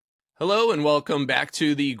Hello and welcome back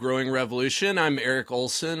to the Growing Revolution. I'm Eric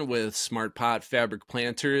Olson with Smart Pot Fabric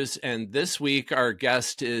Planters, and this week our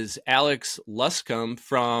guest is Alex Luscombe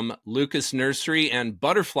from Lukas Nursery and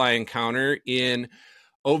Butterfly Encounter in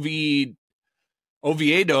Oviedo,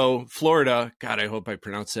 Florida. God, I hope I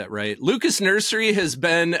pronounced that right. Lukas Nursery has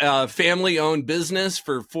been a family-owned business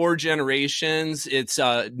for 4 generations. It's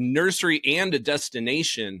a nursery and a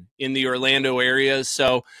destination in the Orlando area.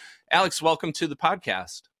 So, Alex, welcome to the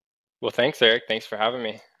podcast. Well, thanks, Eric. Thanks for having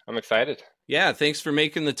me. I'm excited. Yeah, thanks for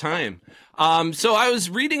making the time. So I was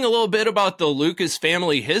reading a little bit about the Lukas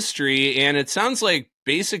family history, and it sounds like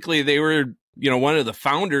basically they were, one of the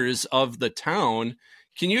founders of the town.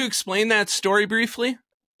 Can you explain that story briefly?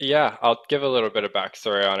 Yeah, I'll give a little bit of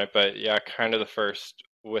backstory on it, but yeah, kind of the first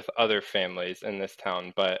with other families in this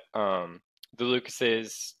town. But the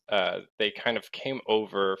Lukases, they kind of came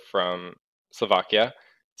over from Slovakia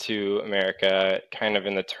to America kind of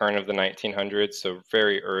in the turn of the 1900s, so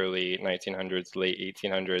very early 1900s, late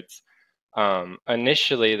 1800s.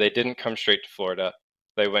 Initially, they didn't come straight to Florida.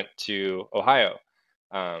 They went to Ohio,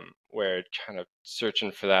 where kind of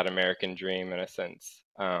searching for that American dream in a sense.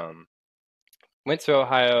 Went to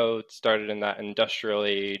Ohio, started in that industrial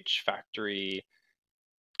age, factory,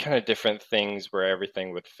 kind of different things where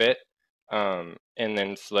everything would fit. And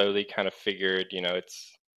then slowly kind of figured,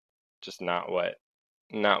 it's just not what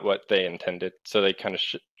they intended. So they kind of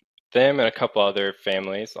them and a couple other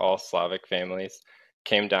families, all Slavic families,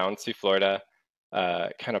 came down to Florida,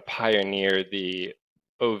 kind of pioneered the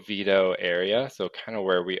Oviedo area, so kind of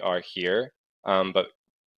where we are here, but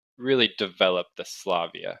really developed the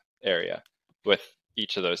Slavia area with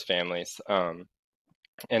each of those families. And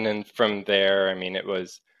then from there, it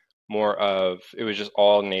was it was just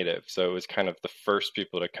all native. So it was kind of the first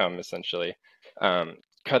people to come essentially.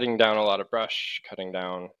 Cutting down a lot of brush,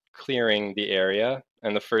 clearing the area.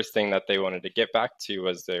 And the first thing that they wanted to get back to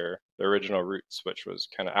was their original roots, which was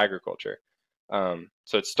kind of agriculture.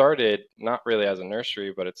 So it started not really as a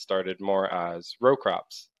nursery, but it started more as row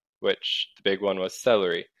crops, which the big one was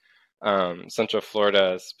celery. Central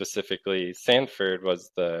Florida, specifically Sanford,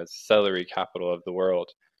 was the celery capital of the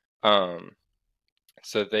world.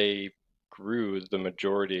 So they grew the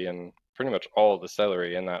majority and pretty much all the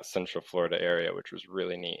celery in that Central Florida area, which was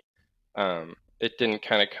really neat. It didn't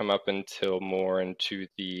kind of come up until more into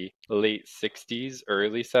the late 60s,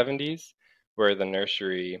 early 70s, where the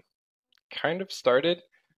nursery kind of started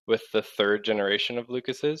with the third generation of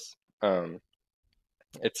Lukases.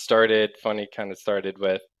 It started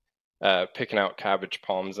with picking out cabbage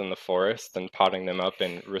palms in the forest and potting them up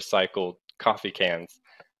in recycled coffee cans.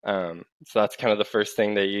 So that's kind of the first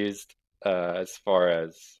thing they used as far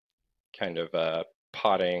as kind of a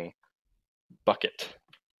potting bucket,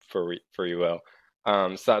 for you will.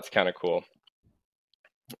 So that's kind of cool.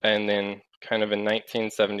 And then kind of in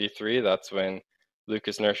 1973, that's when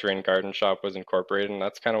Lukas Nursery and Garden Shop was incorporated, and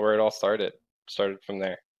that's kind of where it all started from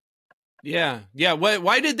there. Yeah.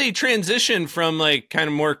 Why did they transition from like kind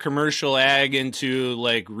of more commercial ag into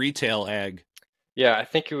like retail ag? Yeah, I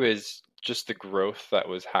think it was just the growth that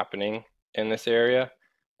was happening in this area.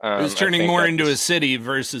 It was turning more into a city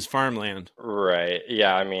versus farmland. Right.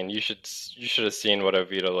 Yeah. You should have seen what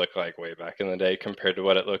Oviedo looked like way back in the day compared to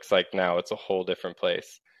what it looks like now. It's a whole different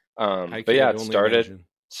place. But yeah, it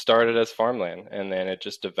started as farmland, and then it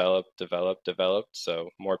just developed. So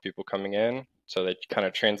more people coming in. So they kind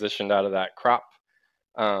of transitioned out of that crop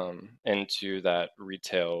into that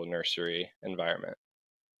retail nursery environment.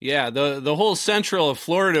 Yeah, the whole central of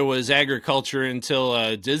Florida was agriculture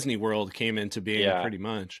until Disney World came into being, pretty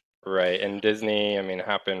much. Right, and Disney,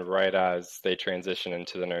 happened right as they transitioned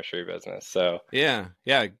into the nursery business. So yeah,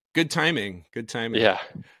 good timing. Yeah.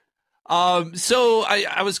 So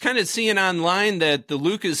I was kind of seeing online that the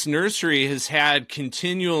Lukas Nursery has had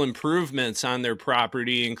continual improvements on their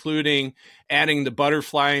property, including adding the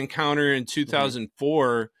Butterfly Encounter in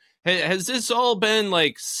 2004. Has this all been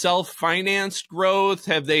like self-financed growth?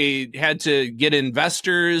 Have they had to get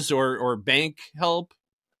investors or bank help?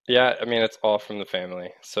 Yeah, it's all from the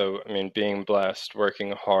family. So, being blessed,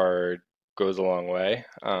 working hard goes a long way.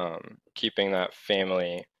 Keeping that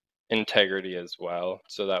family integrity as well.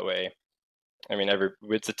 So that way,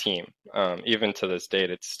 it's a team. Even to this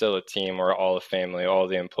date, it's still a team. We're all a family. All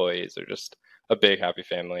the employees are just a big, happy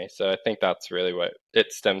family. So I think that's really what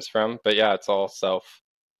it stems from. But yeah, it's all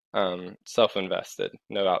self-invested,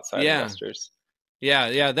 no outside investors.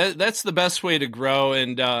 Yeah, that's the best way to grow.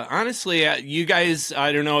 And honestly, you guys,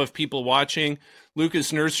 I don't know if people watching,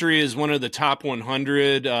 Lukas Nursery is one of the top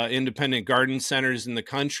 100 independent garden centers in the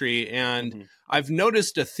country. And I've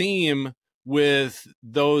noticed a theme with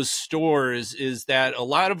those stores is that a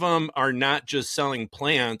lot of them are not just selling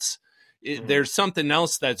plants. There's something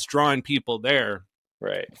else that's drawing people there.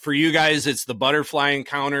 Right. For you guys, it's the butterfly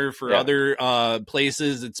encounter. For other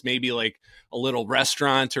places, it's maybe like a little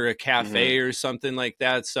restaurant or a cafe or something like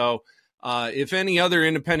that. So if any other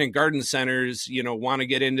independent garden centers, want to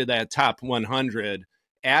get into that top 100,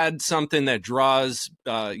 add something that draws,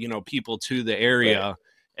 people to the area,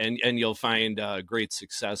 and you'll find great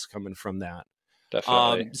success coming from that.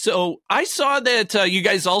 Definitely. So I saw that you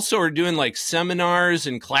guys also are doing like seminars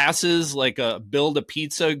and classes, like a build a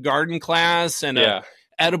pizza garden class and a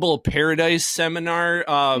edible paradise seminar.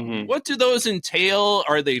 What do those entail?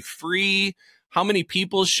 Are they free? How many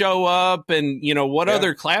people show up? And, what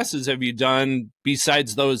other classes have you done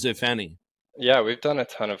besides those, if any? Yeah, we've done a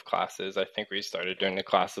ton of classes. I think we started doing the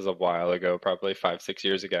classes a while ago, probably 5-6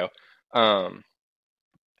 years ago.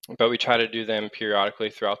 But we try to do them periodically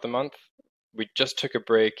throughout the month. We just took a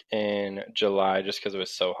break in July just because it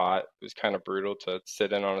was so hot. It was kind of brutal to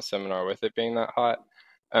sit in on a seminar with it being that hot.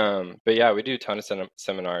 But yeah, we do a ton of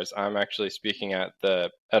seminars. I'm actually speaking at the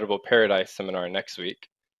Edible Paradise seminar next week,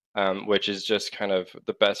 which is just kind of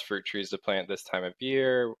the best fruit trees to plant this time of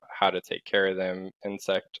year, how to take care of them,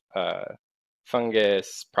 insect,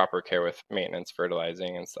 fungus, proper care with maintenance,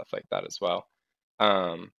 fertilizing, and stuff like that as well.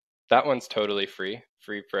 That one's totally free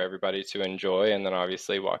for everybody to enjoy, and then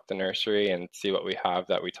obviously walk the nursery and see what we have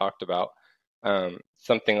that we talked about.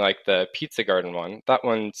 Something like the pizza garden one, that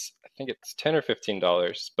one's, I think it's $10 or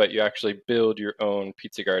 $15, but you actually build your own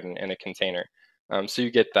pizza garden in a container. So you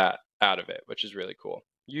get that out of it, which is really cool.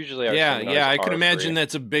 Usually our seminars I can imagine free.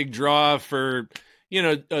 that's a big draw for,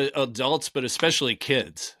 adults, but especially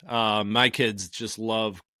kids. My kids just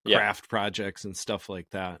love craft projects and stuff like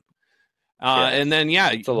that. And then,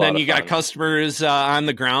 then you got customers on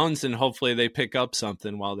the grounds, and hopefully they pick up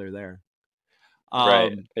something while they're there.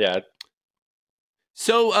 Right. Yeah.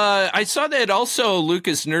 So I saw that also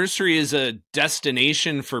Lukas Nursery is a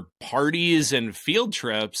destination for parties and field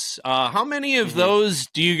trips. How many of those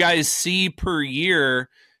do you guys see per year?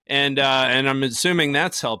 And I'm assuming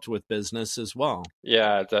that's helped with business as well.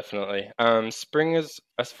 Yeah, definitely. Spring is,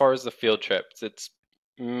 as far as the field trips, it's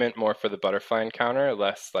meant more for the butterfly encounter,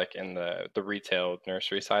 less like in the retail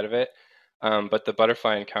nursery side of it. But the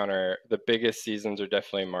butterfly encounter, the biggest seasons are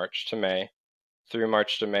definitely March to May. Through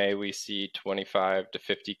March to May, we see 25 to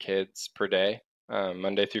 50 kids per day,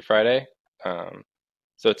 Monday through Friday.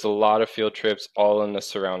 So it's a lot of field trips all in the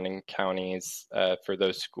surrounding counties for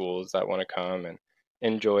those schools that want to come and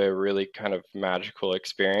enjoy a really kind of magical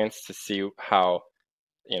experience to see how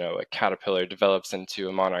a caterpillar develops into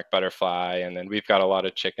a monarch butterfly. And then we've got a lot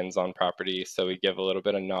of chickens on property, so we give a little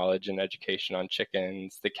bit of knowledge and education on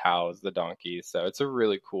chickens, the cows, the donkeys. So it's a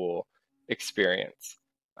really cool experience.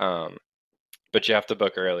 But you have to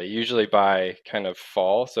book early, usually by kind of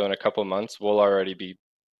fall. So in a couple months, we'll already be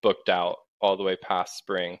booked out all the way past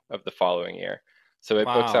spring of the following year. So it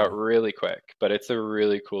books out really quick, but it's a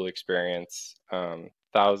really cool experience.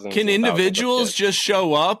 Thousands. Can individuals just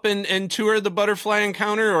show up and tour the butterfly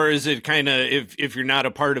encounter, or is it kind of if you're not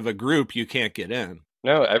a part of a group, you can't get in?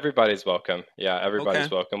 No, everybody's welcome. Yeah, everybody's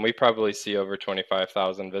welcome. We probably see over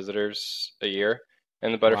 25,000 visitors a year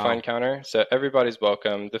in the butterfly encounter, so everybody's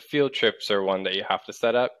welcome. The field trips are one that you have to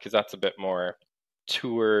set up because that's a bit more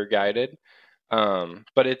tour guided.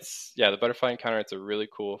 But it's the butterfly encounter. It's a really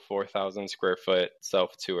cool 4,000 square foot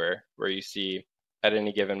self tour where you see at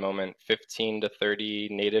any given moment 15 to 30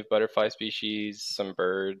 native butterfly species, some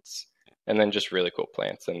birds, and then just really cool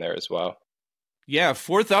plants in there as well. Yeah,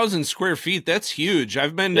 4,000 square feet. That's huge.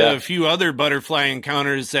 I've been to a few other butterfly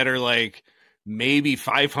encounters that are like maybe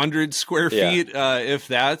 500 square feet, if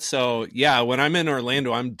that. So when I'm in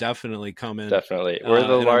Orlando, I'm definitely coming. Definitely. We're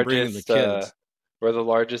the largest. We're the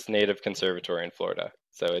largest native conservatory in Florida.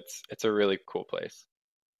 So it's a really cool place.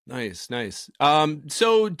 Nice.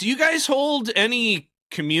 So do you guys hold any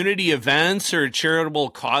community events or charitable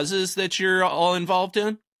causes that you're all involved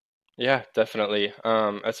in? Yeah, definitely.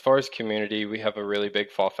 As far as community, we have a really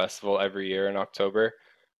big fall festival every year in October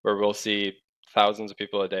where we'll see thousands of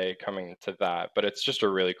people a day coming to that. But it's just a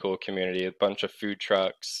really cool community, a bunch of food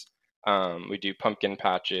trucks. We do pumpkin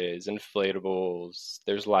patches, inflatables.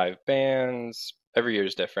 There's live bands. Every year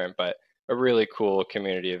is different, but a really cool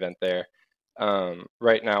community event there.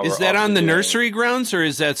 Right now, is that on the nursery grounds or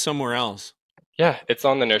is that somewhere else? Yeah, it's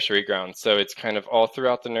on the nursery grounds. So it's kind of all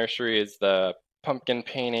throughout the nursery is the pumpkin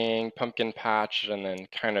painting, pumpkin patch, and then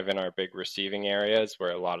kind of in our big receiving areas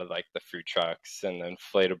where a lot of like the food trucks and the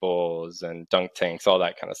inflatables and dunk tanks, all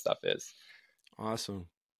that kind of stuff is. Awesome.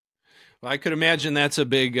 Well, I could imagine that's a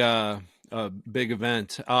big a big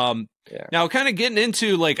event. Yeah. Now, kind of getting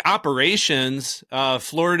into like operations,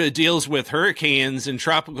 Florida deals with hurricanes and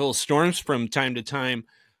tropical storms from time to time.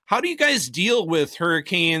 How do you guys deal with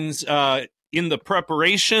hurricanes in the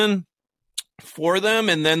preparation for them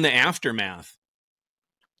and then the aftermath?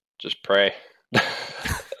 Just pray.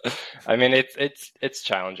 I mean, it's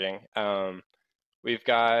challenging. We've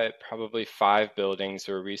got probably 5 buildings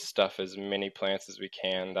where we stuff as many plants as we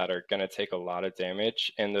can that are going to take a lot of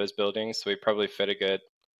damage in those buildings. So we probably fit a good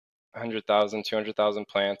 100,000, 200,000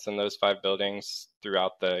 plants in those 5 buildings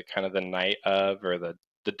throughout the kind of the night of or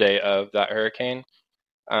the day of that hurricane.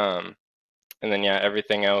 And then, yeah,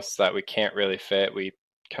 everything else that we can't really fit, we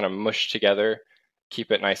kind of mush together,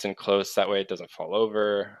 keep it nice and close. That way it doesn't fall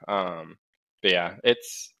over. But yeah,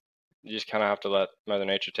 you just kind of have to let Mother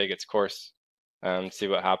Nature take its course, see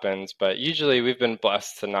what happens. But usually we've been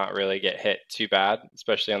blessed to not really get hit too bad,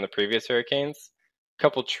 especially on the previous hurricanes. A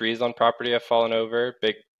couple trees on property have fallen over,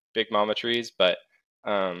 big mama trees, but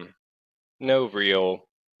no real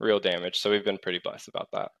damage. So we've been pretty blessed about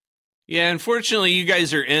that. Yeah, unfortunately, you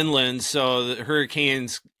guys are inland, so the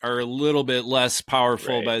hurricanes are a little bit less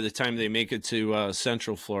powerful Right. by the time they make it to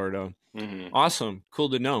Central Florida. Mm-hmm. Awesome. Cool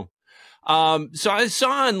to know. So I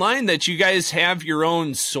saw online that you guys have your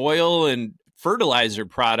own soil and fertilizer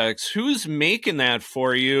products. Who's making that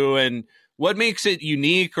for you, and what makes it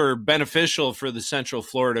unique or beneficial for the Central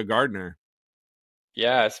Florida gardener?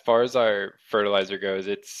 Yeah, as far as our fertilizer goes,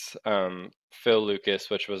 it's Phil Lucas,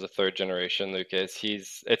 which was a third generation Lucas.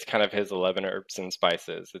 It's kind of his 11 herbs and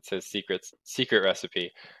spices. It's his secret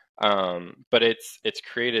recipe. But it's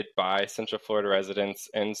created by Central Florida residents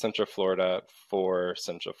in Central Florida for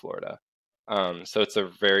Central Florida. So it's a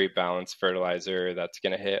very balanced fertilizer that's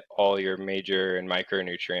going to hit all your major and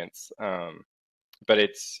micronutrients. But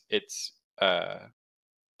it's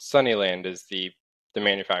Sunnyland is the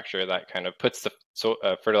manufacturer that kind of puts the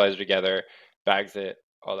fertilizer together, bags it,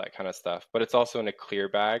 all that kind of stuff. But it's also in a clear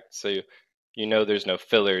bag, so you know there's no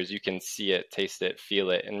fillers. You can see it, taste it,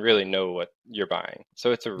 feel it, and really know what you're buying.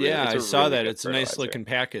 So Yeah, I saw really that. good It's a nice fertilizer. looking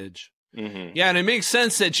package. Mm-hmm. Yeah, and it makes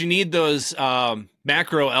sense that you need those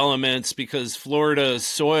macro elements because Florida's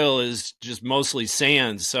soil is just mostly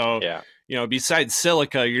sand. So, Yeah, besides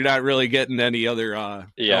silica, you're not really getting any other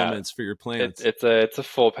yeah. elements for your plants. It's a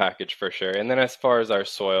full package for sure. And then as far as our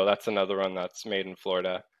soil, that's another one that's made in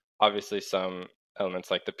Florida. Obviously, some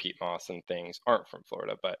elements like the peat moss and things aren't from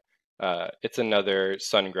Florida, but it's another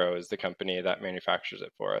SunGrow is the company that manufactures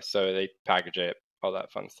it for us. So they package it, all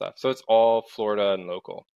that fun stuff. So it's all Florida and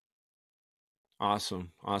local.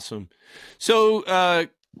 Awesome, awesome. So,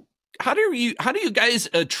 how do you guys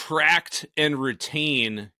attract and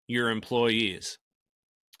retain your employees?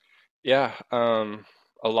 Yeah,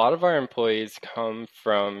 a lot of our employees come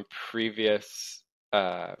from previous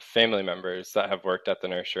family members that have worked at the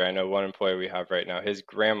nursery. I know one employee we have right now, his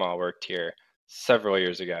grandma worked here several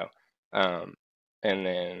years ago. Um, and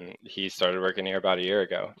then he started working here about a year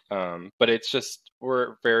ago. But it's just,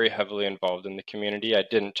 we're very heavily involved in the community. I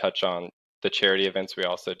didn't touch on the charity events we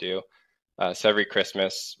also do. So every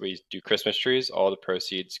Christmas, we do Christmas trees. All the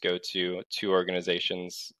proceeds go to 2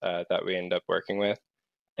 organizations that we end up working with.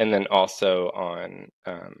 And then also on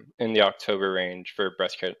in the October range for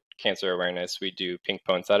cancer awareness, we do pink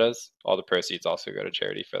poinsettias. All the proceeds also go to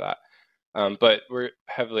charity for that. But we're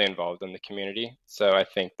heavily involved in the community, so I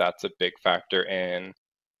think that's a big factor in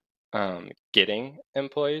getting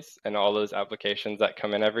employees and all those applications that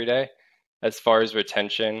come in every day. As far as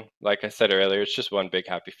retention, like I said earlier, it's just one big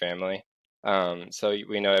happy family. So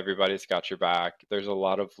we know everybody's got your back. There's a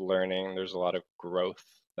lot of learning. There's a lot of growth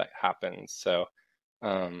that happens. So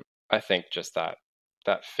I think just that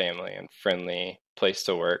family and friendly place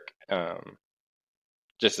to work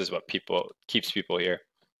just is what people keeps people here.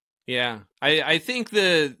 Yeah, I think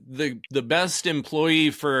the best employee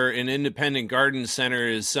for an independent garden center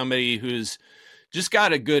is somebody who's just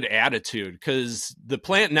got a good attitude because the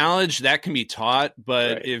plant knowledge that can be taught,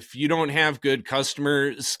 but Right. if you don't have good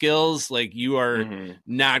customer skills, like you are Mm-hmm.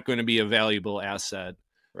 not going to be a valuable asset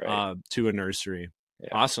Right. to a nursery. Yeah.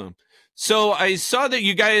 Awesome. So I saw that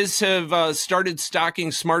you guys have started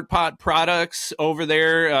stocking Smart Pot products over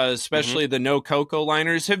there, especially the no cocoa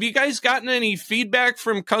liners. Have you guys gotten any feedback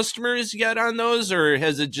from customers yet on those, or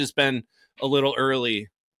has it just been a little early?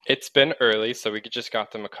 It's been early, so we just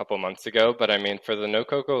got them a couple months ago. But I mean, for the no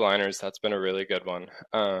cocoa liners, that's been a really good one.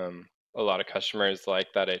 A lot of customers like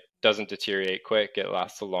that it doesn't deteriorate quick; it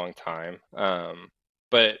lasts a long time.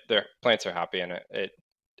 But their plants are happy in it.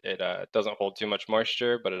 It doesn't hold too much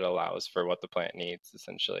moisture, but it allows for what the plant needs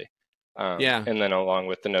essentially. Yeah. And then along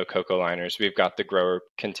with the no cocoa liners, we've got the grower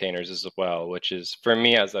containers as well, which is, for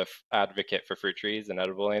me as a advocate for fruit trees and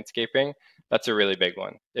edible landscaping, that's a really big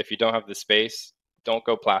one. If you don't have the space, don't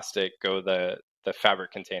go plastic, go the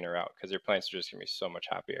fabric container out, because your plants are just gonna be so much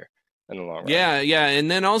happier in the long run. Yeah.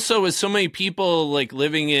 And then also with so many people like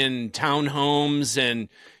living in townhomes and,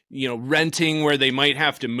 renting where they might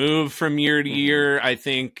have to move from year to Hmm. year, I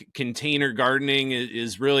think container gardening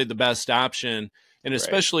is really the best option. And Right.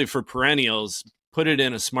 especially for perennials, put it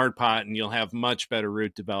in a smart pot and you'll have much better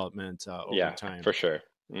root development over Yeah, time. for sure.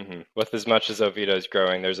 With as much as Oviedo is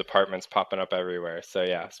growing, there's apartments popping up everywhere. So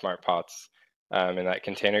yeah, smart pots and that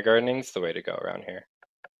container gardening is the way to go around here.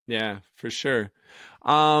 Yeah, for sure.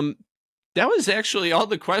 Um, that was actually all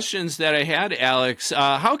the questions that I had, Alex.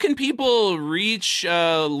 How can people reach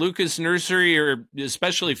Lukas Nursery, or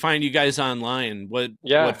especially find you guys online? What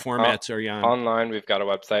Yeah, formats are you on? online we've got a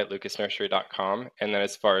website, lucasnursery.com, and then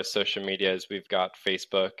as far as social medias, we've got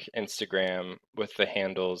Facebook, Instagram with the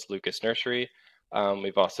handles Lukas Nursery.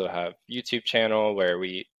 We've also have YouTube channel where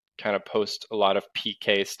we kind of post a lot of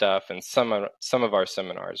PK stuff, and some of our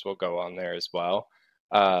seminars will go on there as well.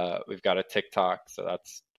 We've got a TikTok, so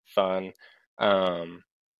that's fun. Um,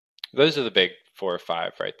 those are the big 4 or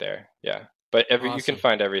 5 right there. Yeah, but you can Awesome.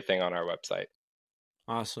 find everything on our website.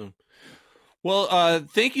 Awesome. Well,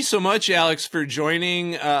 thank you so much, Alex, for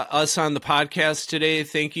joining us on the podcast today.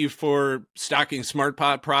 Thank you for stocking Smart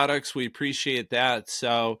Pot products. We appreciate that.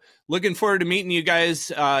 So, looking forward to meeting you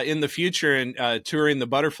guys in the future and touring the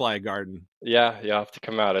butterfly garden. Yeah, you'll have to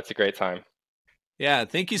come out. It's a great time. Yeah,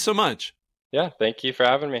 thank you so much. Yeah, thank you for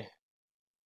having me.